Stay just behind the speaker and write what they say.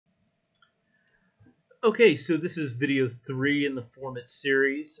Okay, so this is video 3 in the FormIt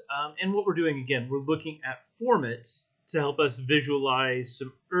series. And what we're doing again, we're looking at FormIt to help us visualize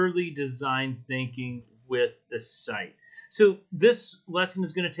some early design thinking with the site. So this lesson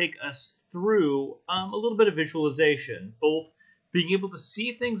is going to take us through a little bit of visualization, both being able to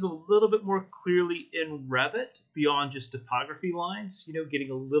see things a little bit more clearly in Revit beyond just topography lines, getting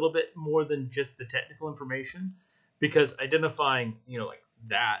a little bit more than just the technical information, because identifying, like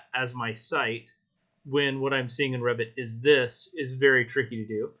that as my site when what I'm seeing in Revit is very tricky to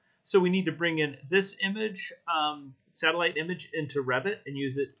do. So we need to bring in this image, satellite image, into Revit and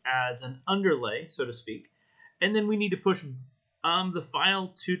use it as an underlay, so to speak. And then we need to push the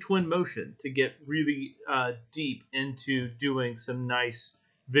file to Twinmotion to get really deep into doing some nice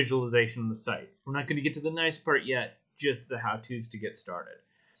visualization on the site. We're not going to get to the nice part yet, just the how-tos to get started.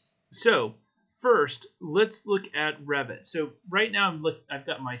 So first, let's look at Revit. So right now I've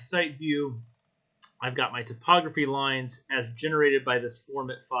got my site view. I've got my topography lines as generated by this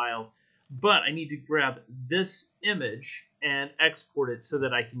FormIt file, but I need to grab this image and export it so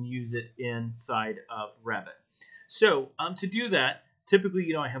that I can use it inside of Revit. So to do that,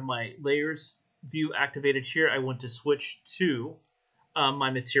 typically, I have my layers view activated here. I want to switch to my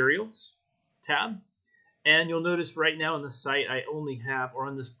materials tab. And you'll notice right now on the site,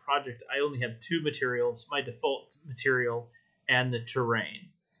 on this project, I only have two materials, my default material and the terrain.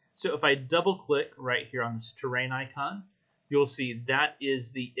 So if I double click right here on this terrain icon, you'll see that is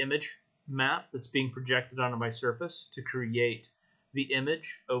the image map that's being projected onto my surface to create the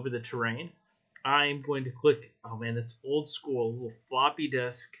image over the terrain. I'm going to click, oh man, that's old school, a little floppy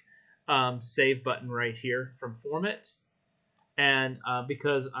disk save button right here from FormIt. And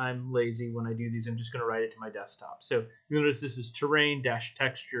because I'm lazy when I do these, I'm just going to write it to my desktop. So you'll notice this is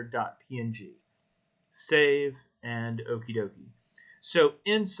terrain-texture.png. Save and okie dokie. So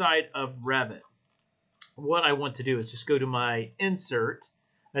inside of Revit, what I want to do is just go to my insert,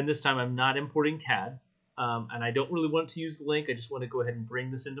 and this time I'm not importing CAD, and I don't really want to use the link. I just want to go ahead and bring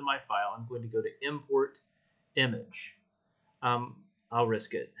this into my file. I'm going to go to import image. I'll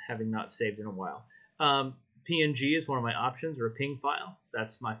risk it, having not saved in a while. PNG is one of my options, or a PNG file.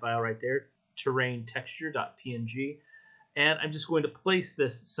 That's my file right there, terrain-texture.png, and I'm just going to place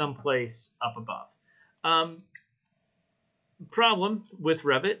this someplace up above. Problem with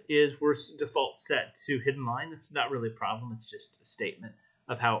Revit is we're default set to hidden line. That's not really a problem. It's just a statement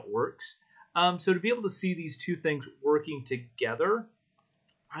of how it works. So to be able to see these two things working together,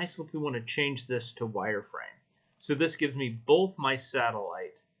 I simply want to change this to wireframe. So this gives me both my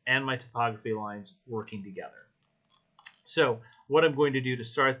satellite and my topography lines working together. So what I'm going to do to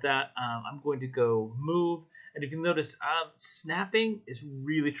start that, I'm going to go move. And if you notice, snapping is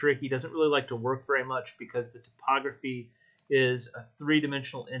really tricky. Doesn't really like to work very much because the topography is a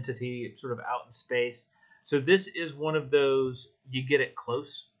three-dimensional entity sort of out in space. So this is one of those you get it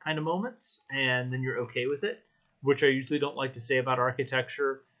close kind of moments, and then you're okay with it, which I usually don't like to say about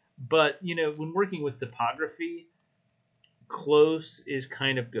architecture. But, when working with topography, close is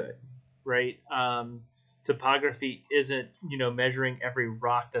kind of good, right? Topography isn't, measuring every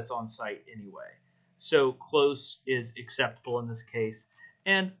rock that's on site anyway. So close is acceptable in this case.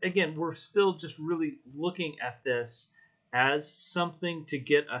 And again, we're still just really looking at this as something to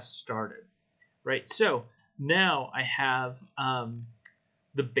get us started, right? So now I have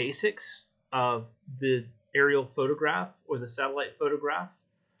the basics of the aerial photograph or the satellite photograph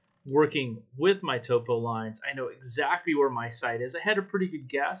working with my topo lines. I know exactly where my site is. I had a pretty good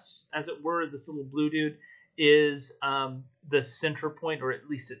guess, as it were. This little blue dude is the center point, or at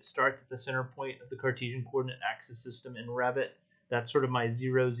least it starts at the center point of the Cartesian coordinate axis system in Revit. That's sort of my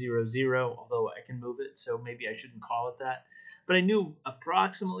 0, 0, 0, although I can move it, so maybe I shouldn't call it that. But I knew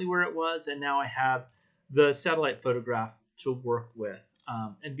approximately where it was, and now I have the satellite photograph to work with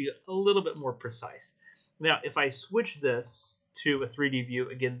and be a little bit more precise. Now, if I switch this to a 3D view,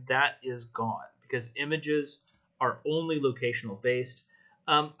 again, that is gone because images are only locational based.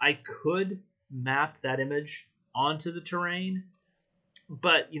 I could map that image onto the terrain,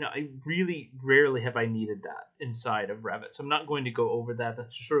 but I really rarely have I needed that inside of Revit. So I'm not going to go over that.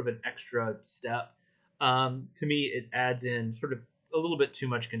 That's just sort of an extra step. To me, it adds in sort of a little bit too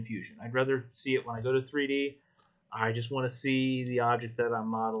much confusion. I'd rather see it when I go to 3D. I just want to see the object that I'm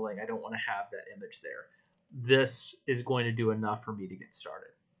modeling. I don't want to have that image there. This is going to do enough for me to get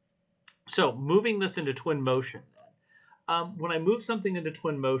started. So moving this into Twinmotion, when I move something into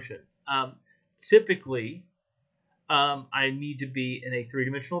Twinmotion, typically I need to be in a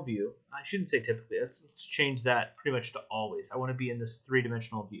three-dimensional view. I shouldn't say typically. Let's change that pretty much to always. I want to be in this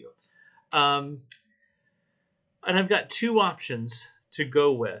three-dimensional view. And I've got two options to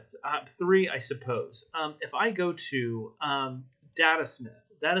go with. Three, I suppose. If I go to Datasmith,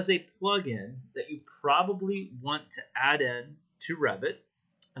 that is a plugin that you probably want to add in to Revit.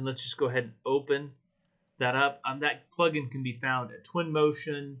 And let's just go ahead and open that up. That plugin can be found at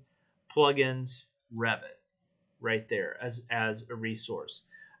Twinmotion Plugins Revit, right there as a resource.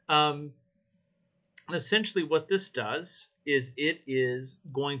 Essentially what this does is it is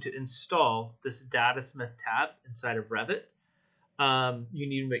going to install this Datasmith tab inside of Revit. You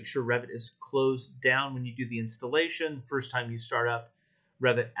need to make sure Revit is closed down when you do the installation. First time you start up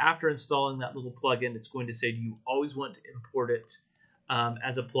Revit after installing that little plugin, it's going to say, do you always want to import it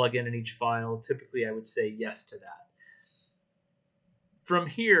as a plugin in each file? Typically, I would say yes to that. From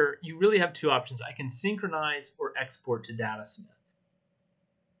here, you really have two options. I can synchronize or export to Datasmith.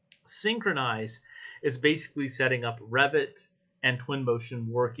 Synchronize is basically setting up Revit and Twinmotion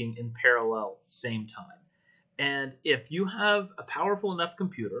working in parallel same time. And if you have a powerful enough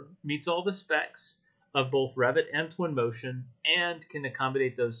computer, meets all the specs of both Revit and Twinmotion, and can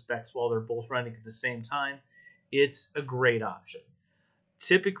accommodate those specs while they're both running at the same time, it's a great option.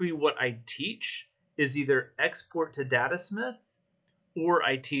 Typically what I teach is either export to Datasmith, or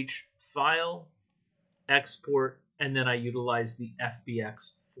I teach file, export, and then I utilize the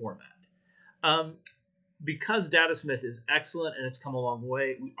FBX format. Because Datasmith is excellent and it's come a long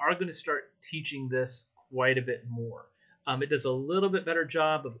way, we are going to start teaching this quite a bit more. It does a little bit better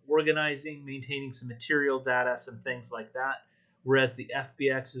job of organizing, maintaining some material data, some things like that, whereas the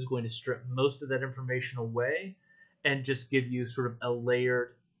FBX is going to strip most of that information away and just give you sort of a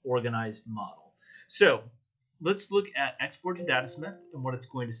layered, organized model. So let's look at export to Datasmith and what it's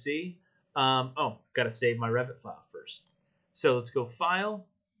going to see. Got to save my Revit file first. So let's go File,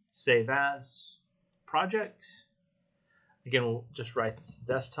 Save As, Project. Again, we'll just write this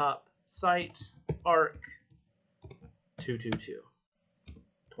desktop, site, arc, 222,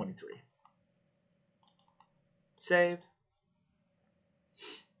 23. Save.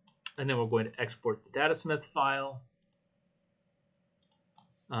 And then we're going to export the Datasmith file.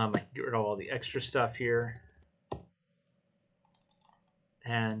 I can get rid of all the extra stuff here.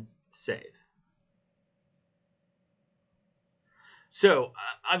 And save. So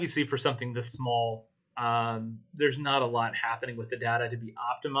obviously for something this small, there's not a lot happening with the data to be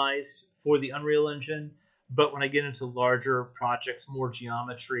optimized for the Unreal Engine. But when I get into larger projects, more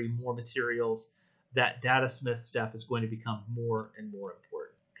geometry, more materials, that Datasmith step is going to become more and more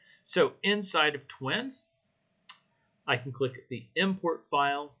important. So inside of Twin, I can click the import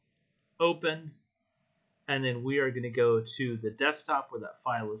file, open, and then we are going to go to the desktop where that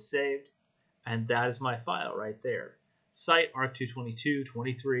file is saved. And that is my file right there. Site arc222,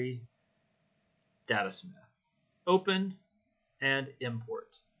 23, Datasmith. Open and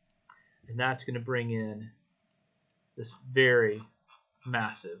import. And that's going to bring in this very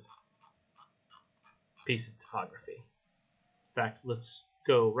massive piece of topography. In fact, let's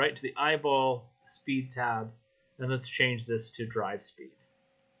go right to the eyeball, the speed tab, and let's change this to drive speed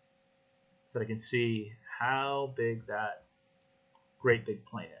so that I can see how big that great big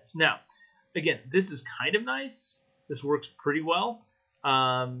plane is. Now, again, this is kind of nice. This works pretty well.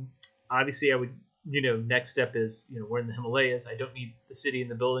 Obviously, I would, next step is, we're in the Himalayas. I don't need the city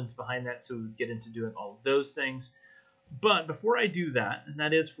and the buildings behind that, so we would get into doing all of those things. But before I do that, and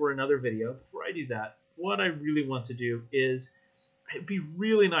that is for another video, before I do that, what I really want to do is, it'd be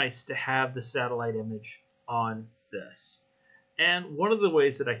really nice to have the satellite image on this. And one of the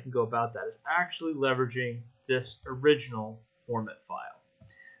ways that I can go about that is actually leveraging this original FormIt file.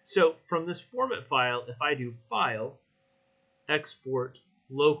 So from this FormIt file, if I do File, Export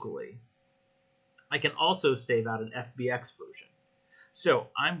Locally, I can also save out an FBX version. So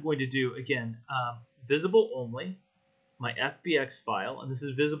I'm going to do, again, visible only, my FBX file, and this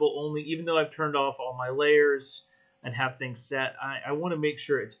is visible only even though I've turned off all my layers and have things set. I want to make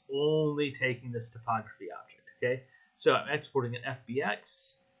sure it's only taking this topography object, okay? So I'm exporting an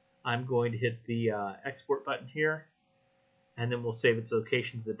FBX. I'm going to hit the export button here, and then we'll save its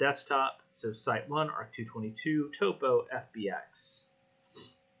location to the desktop. So Site 1, Arc222, Topo, FBX.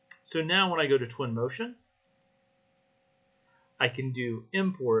 So now when I go to Twinmotion, I can do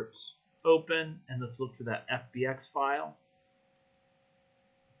Import, Open, and let's look for that FBX file,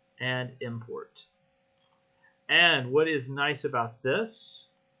 and Import. And what is nice about this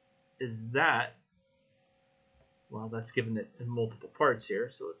is that, well, that's given it in multiple parts here.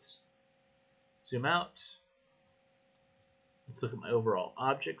 So let's zoom out. Let's look at my overall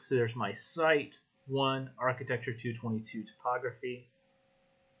object. So there's my Site 1, Architecture 222 topography.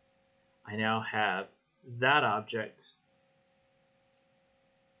 I now have that object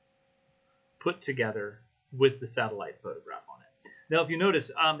put together with the satellite photograph on it. Now, if you notice,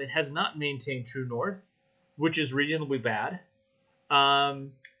 it has not maintained true north, which is reasonably bad.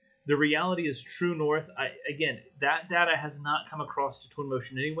 The reality is true north. Again, that data has not come across to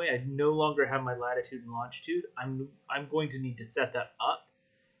Twinmotion anyway. I no longer have my latitude and longitude. I'm going to need to set that up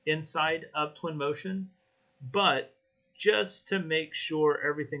inside of Twinmotion, but just to make sure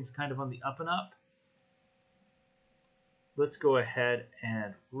everything's kind of on the up and up, let's go ahead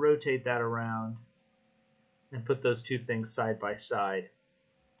and rotate that around and put those two things side by side,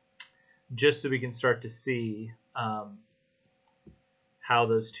 just so we can start to see how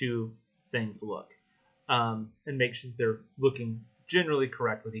those two things look, and make sure they're looking generally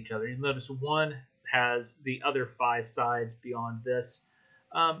correct with each other. You'll notice one has the other 5 sides beyond this.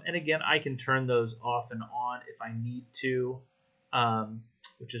 And again, I can turn those off and on if I need to,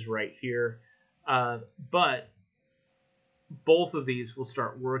 which is right here. But both of these will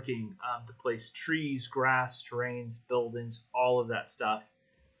start working to place trees, grass, terrains, buildings, all of that stuff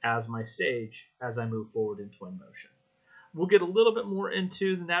as my stage as I move forward in Twinmotion. We'll get a little bit more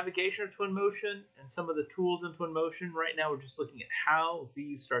into the navigation of Twinmotion and some of the tools in Twinmotion. Right now, we're just looking at how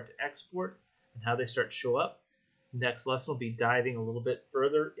these start to export and how they start to show up. Next lesson, we'll be diving a little bit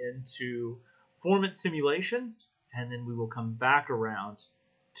further into FormIt simulation, and then we will come back around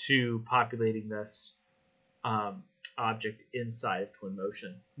to populating this object inside of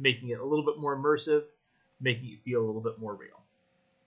Twinmotion, making it a little bit more immersive, making it feel a little bit more real.